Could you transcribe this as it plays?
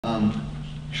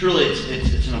Truly,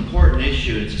 it's an important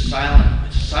issue. It's a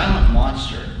silent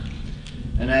monster.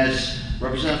 And as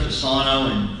Representative Fasano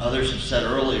and others have said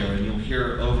earlier, and you'll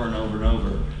hear over and over and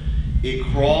over, it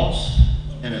crawls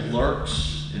and it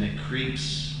lurks and it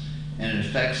creeps and it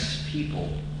affects people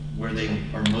where they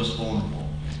are most vulnerable.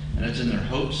 And it's in their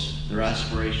hopes, their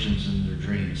aspirations, and their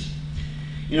dreams.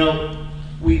 You know,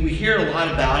 we hear a lot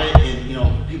about it,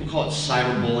 and people call it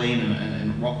cyberbullying,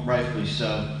 and rightfully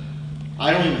so.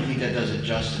 I don't even think that does it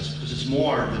justice, because it's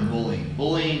more than bullying.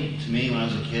 Bullying, to me, when I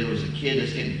was a kid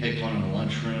that's getting picked on in a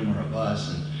lunchroom or a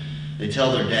bus, and they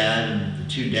tell their dad, and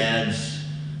the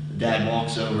dad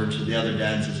walks over to the other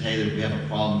dad and says, hey, we have a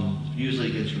problem. Usually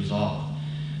it gets resolved.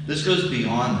 This goes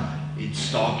beyond that. It's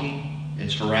stalking,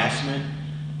 it's harassment,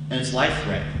 and it's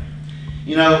life-threatening.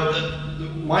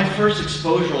 My first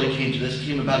exposure really came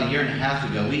about 1.5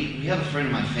 years ago. We have a friend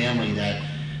in my family that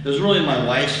it was really my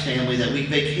wife's family that we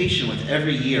vacation with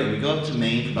every year. We go up to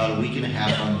Maine for about 1.5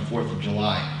 weeks on the 4th of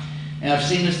July. And I've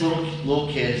seen this little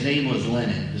kid. His name was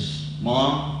Lennon. His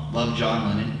mom loved John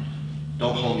Lennon.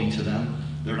 Don't hold me to them.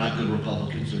 They're not good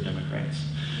Republicans, they're Democrats.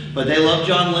 But they loved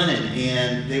John Lennon,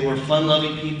 and they were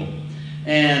fun-loving people.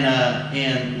 And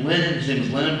Lennon, his name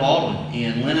was Lennon Baldwin,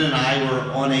 and Lennon and I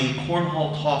were on a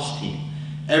cornhole toss team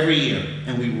every year,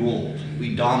 and we ruled.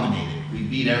 We dominated. We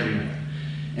beat everyone.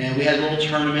 And we had little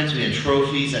tournaments, we had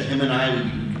trophies that him and I,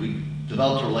 we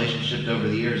developed a relationship over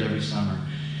the years every summer.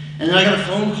 And then I got a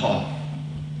phone call.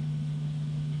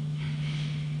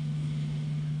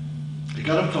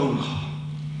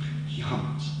 He hung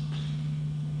himself.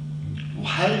 Well,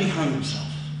 how did he hang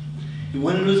himself? He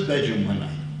went into his bedroom one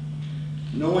night.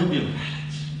 No one knew about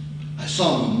it. I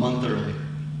saw him a month earlier.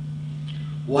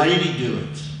 Why did he do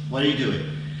it? Why did he do it?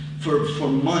 For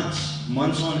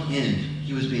months on end,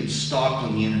 he was being stalked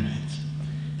on the internet.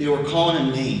 They were calling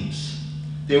him names.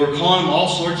 They were calling him all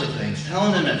sorts of things,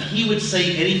 telling him if he would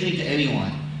say anything to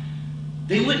anyone,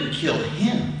 they wouldn't kill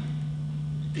him.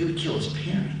 They would kill his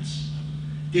parents.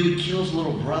 They would kill his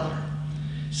little brother.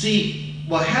 See,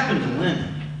 what happened to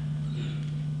Lennon,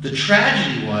 the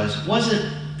tragedy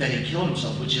wasn't that he killed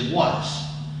himself, which it was,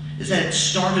 is that it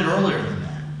started earlier than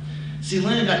that. See,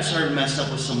 Lennon started messed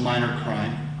up with some minor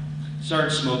crime,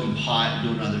 started smoking pot and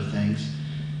doing other things.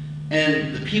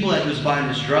 And the people that he was buying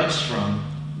his drugs from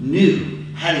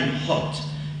had him hooked,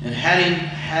 and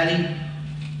had him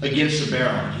against the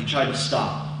barrel, and he tried to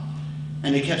stop.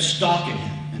 And they kept stalking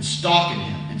him, and stalking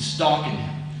him, and stalking him.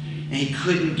 And he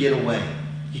couldn't get away.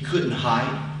 He couldn't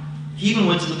hide. He even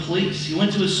went to the police. He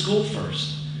went to his school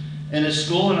first. And his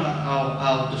school, and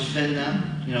I'll defend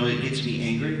them. It gets me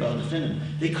angry, but I'll defend them.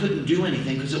 They couldn't do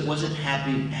anything because it wasn't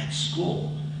happening at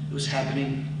school. It was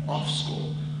happening off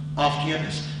school, off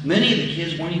campus. Many of the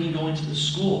kids weren't even going to the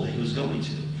school that he was going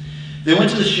to. They went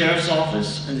to the sheriff's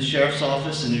office, and the sheriff's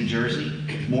office in New Jersey,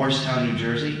 Morristown, New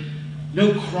Jersey,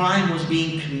 no crime was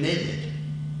being committed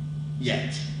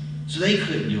yet. So they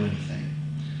couldn't do anything.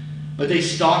 But they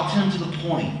stalked him to the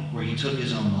point where he took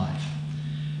his own life.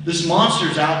 This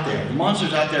monster's out there. The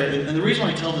monster's out there, and the reason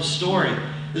why I tell this story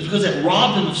is because it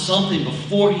robbed him of something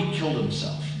before he killed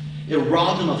himself. It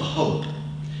robbed him of hope.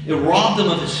 It robbed him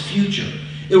of his future.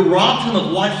 It robbed him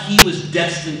of what he was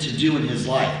destined to do in his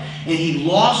life. And he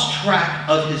lost track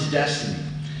of his destiny.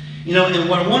 And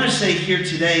what I want to say here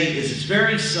today is it's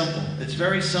very simple. It's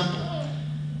very simple.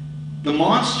 The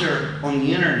monster on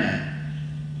the internet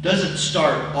doesn't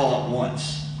start all at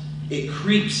once. It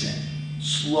creeps in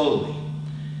slowly.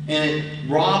 And it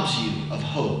robs you of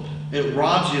hope. It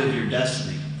robs you of your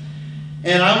destiny.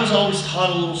 And I was always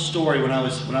taught a little story when I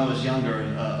was younger,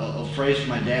 a phrase from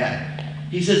my dad.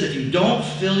 He says, if you don't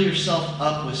fill yourself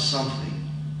up with something,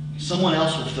 someone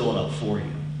else will fill it up for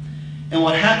you. And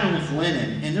what happened with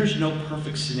Lennon, and there's no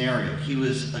perfect scenario, he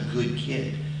was a good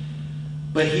kid,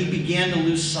 but he began to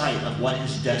lose sight of what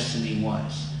his destiny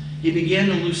was. He began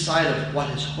to lose sight of what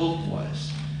his hope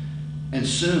was. And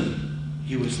soon,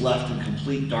 he was left in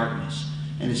complete darkness.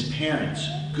 And his parents,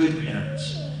 good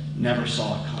parents, never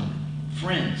saw it coming.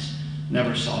 Friends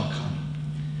never saw it coming.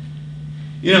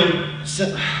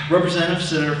 Representative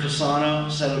Senator Fasano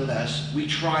said it best, we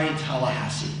try in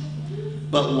Tallahassee,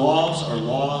 but laws are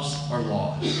laws are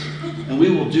laws. And we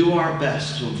will do our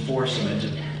best to enforce them and to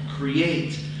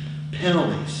create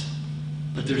penalties.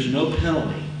 But there's no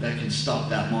penalty that can stop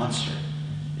that monster.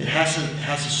 It has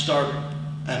to start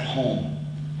at home.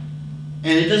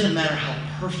 And it doesn't matter how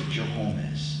perfect your home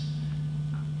is,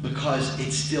 because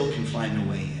it still can find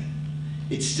a way in.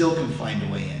 It still can find a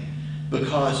way in,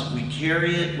 because we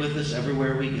carry it with us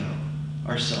everywhere we go,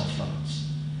 our cell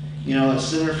phones. As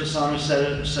Senator Fasano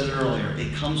said it earlier,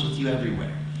 it comes with you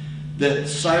everywhere. The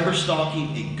cyber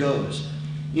stalking, it goes.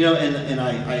 You know, and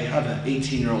I have an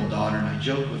 18-year-old daughter, and I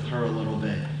joke with her a little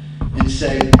bit and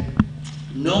say,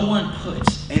 no one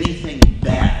puts anything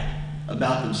bad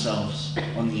about themselves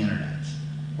on the internet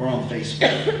or on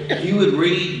Facebook. If you would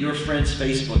read your friends'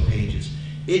 Facebook pages,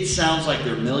 it sounds like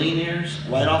they're millionaires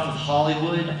right off of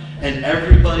Hollywood, and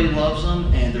everybody loves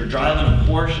them, and they're driving a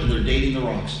Porsche, and they're dating the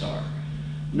rock star.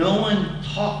 No one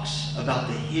talks about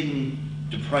the hidden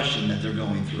depression that they're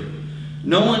going through.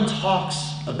 No one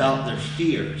talks about their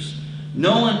fears.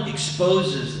 No one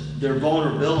exposes their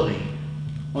vulnerability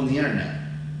on the internet.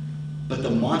 But the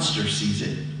monster sees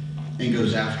it and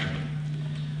goes after it.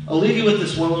 I'll leave you with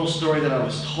this one little story that I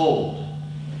was told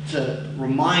to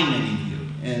remind many of you,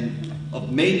 and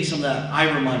of maybe some that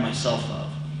I remind myself of.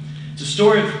 It's a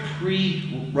story of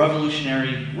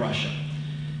pre-revolutionary Russia.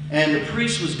 And the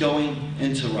priest was going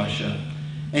into Russia,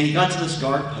 and he got to this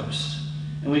guard post.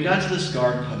 And when he got to this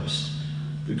guard post,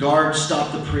 the guard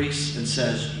stopped the priest and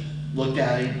says, looked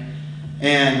at him,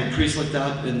 and the priest looked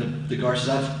up, and the guard says,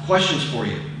 I have questions for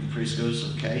you. The priest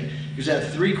goes, okay. He goes, I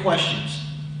have 3 questions.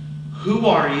 Who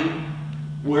are you?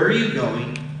 Where are you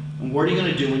going? And what are you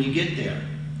going to do when you get there?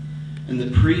 And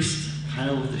the priest, kind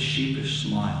of with a sheepish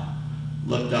smile,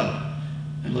 looked up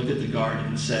and looked at the guard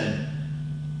and said,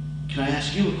 can I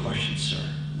ask you a question, sir?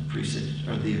 The priest said,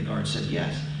 or the guard said,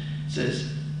 yes. He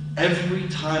says, every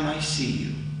time I see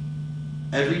you,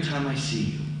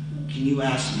 can you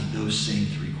ask me those same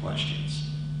 3 questions?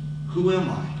 Who am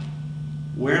I?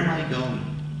 Where am I going?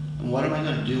 And what am I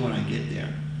going to do when I get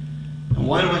there? And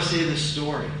why do I say this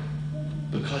story?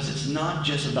 Because it's not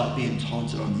just about being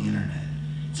taunted on the internet.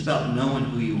 It's about knowing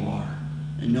who you are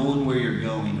and knowing where you're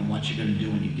going and what you're going to do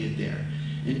when you get there.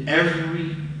 And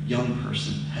every young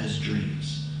person has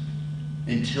dreams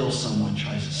until someone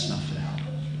tries to snuff it out.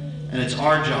 And it's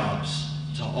our jobs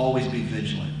to always be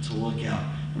vigilant, to look out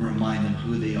and remind them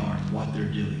who they are and what they're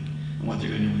doing and what they're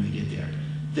going to do when they get there.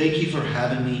 Thank you for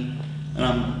having me, and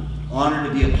I'm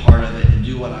honored to be a part of it and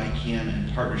do what I can in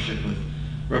partnership with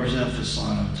Representative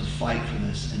Fasano to fight for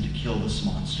this and to kill this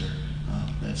monster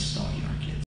that's stalking our kids.